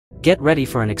Get ready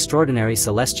for an extraordinary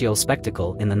celestial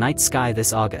spectacle in the night sky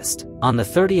this August. On the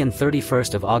 30th and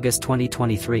 31st of August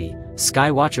 2023,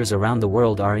 sky watchers around the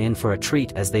world are in for a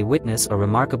treat as they witness a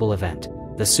remarkable event,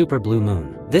 the super blue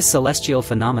moon. This celestial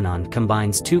phenomenon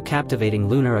combines two captivating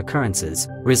lunar occurrences,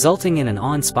 resulting in an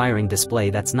awe-inspiring display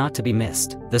that's not to be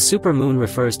missed. The supermoon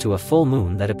refers to a full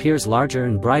moon that appears larger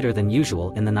and brighter than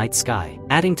usual in the night sky.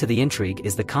 Adding to the intrigue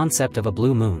is the concept of a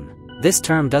blue moon. This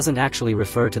term doesn't actually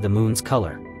refer to the moon's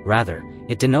color. Rather,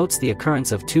 it denotes the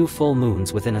occurrence of two full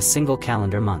moons within a single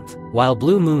calendar month. While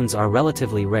blue moons are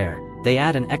relatively rare, they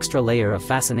add an extra layer of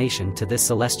fascination to this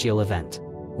celestial event.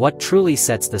 What truly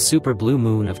sets the super blue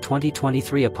moon of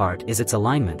 2023 apart is its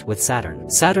alignment with Saturn.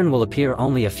 Saturn will appear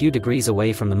only a few degrees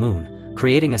away from the moon,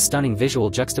 creating a stunning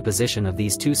visual juxtaposition of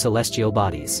these two celestial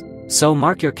bodies. So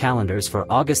mark your calendars for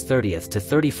August 30th to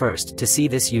 31st to see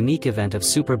this unique event of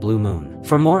super blue moon.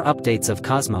 For more updates of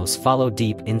cosmos, follow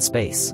Deep in Space.